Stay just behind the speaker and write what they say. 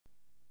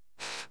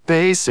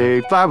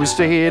basic. I was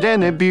straight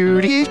and the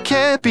beauty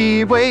can't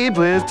be weighed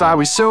with. I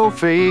was so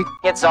fake.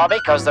 It's all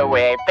because the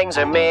way things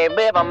are made.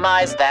 Live on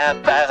my step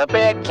as a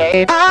big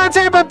cave. I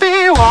never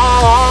be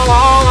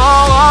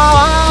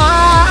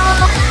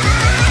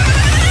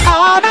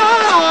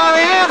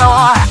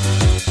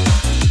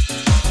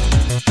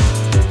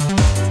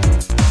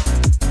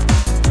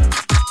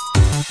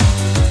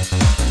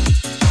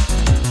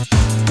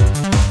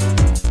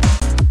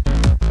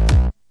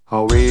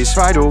always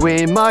right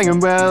away, my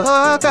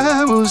umbrella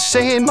that will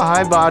save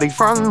my body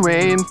from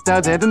rain.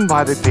 Now deadened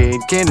by the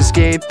pain, can't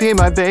escape in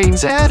my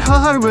veins. At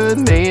heart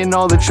remain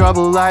all the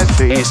trouble I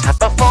faced.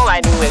 Before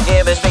I knew it,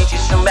 it was way too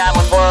soon. That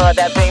one word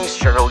that things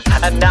true.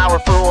 And now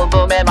we're full of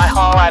boom in my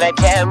heart, I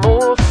can't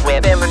move.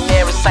 Within the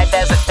nearest sight,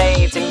 there's a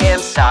fading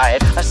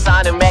inside. A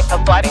sign to make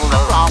up fighting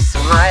the loss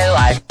of my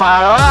life.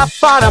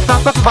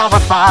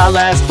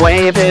 Let's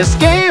play this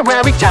game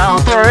where we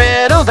count the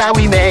riddle that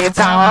we made.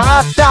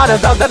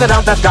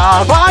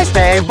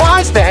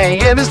 Why stay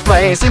in this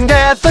place and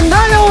get the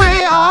night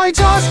away? I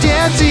just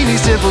can't see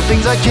these simple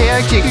things I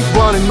can't keep.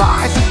 What am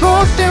I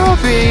supposed to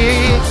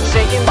be?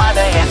 Shaken by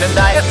the hand and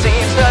it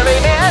seems very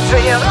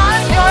natural.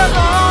 I'm your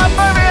love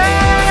for me.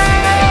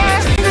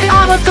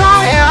 I'm a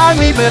client,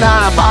 leaving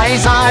out of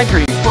eyes I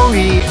grieve.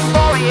 Phony,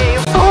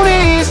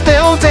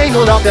 still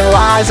tangled up in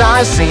lies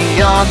I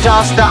see. I'm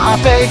just a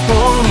fake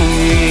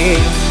phony.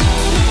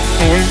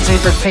 Here's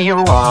it to pay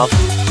you off.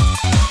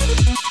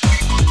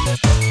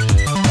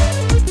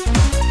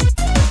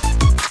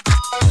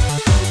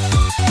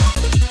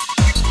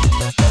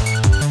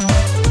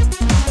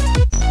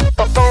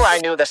 I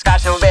knew the sky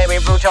so very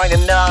blue, joined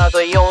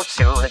another old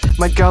tune.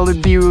 My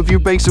colored view of you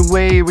breaks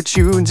away what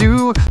you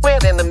do.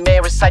 Within the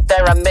mirror sight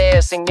there I'm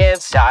missing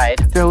inside.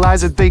 There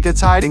lies a thing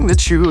that's hiding the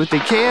truth they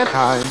can't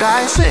hide.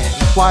 I say,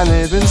 why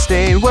live in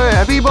stain where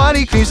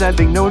everybody creeps that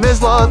thing known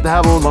as love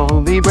that will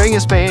only bring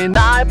us pain?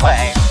 I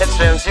play, it's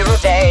soon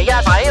today.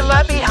 I find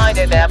left behind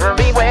in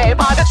every way.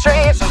 By the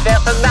streets of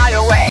death and now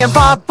you're away. And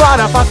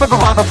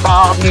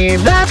me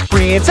let's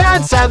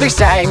pretend sadly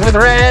sang with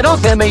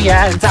riddles in the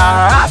end.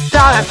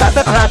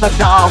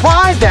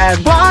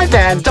 Why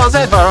then does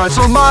it hurt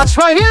so much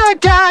right here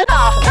again?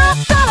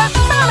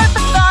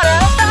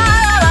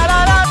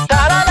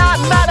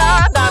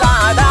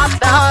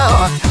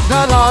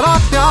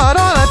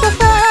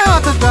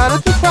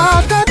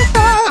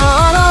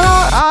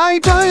 I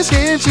just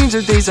can't change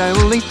the days, I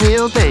only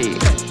feel day.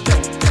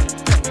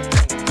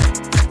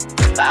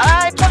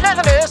 I put in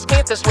this,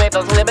 keep this way,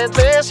 those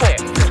limitless here.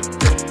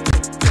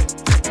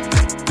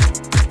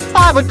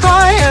 I would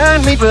cry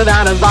and leave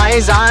without a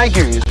lies I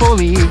hear.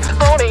 Phony,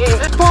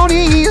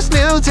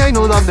 still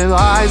tangled up the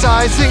lies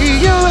I see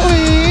you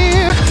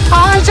leave.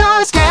 I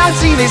just can't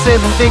see these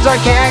simple things I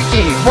can't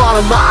keep. What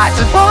am I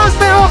supposed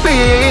to be?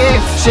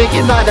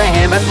 Shaken by the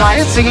hand and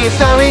I see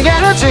stirring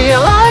energy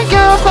like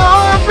a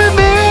far from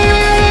me.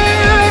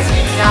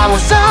 I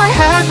was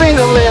having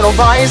a little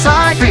vice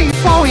I grieve.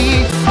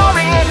 Phony,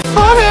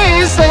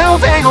 still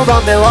tangled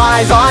up the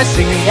lies I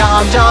see.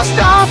 I'm just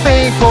a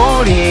fake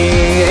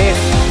phony.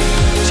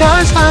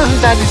 Just found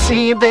that you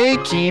see they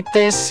keep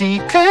this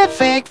secret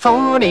fake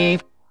phony.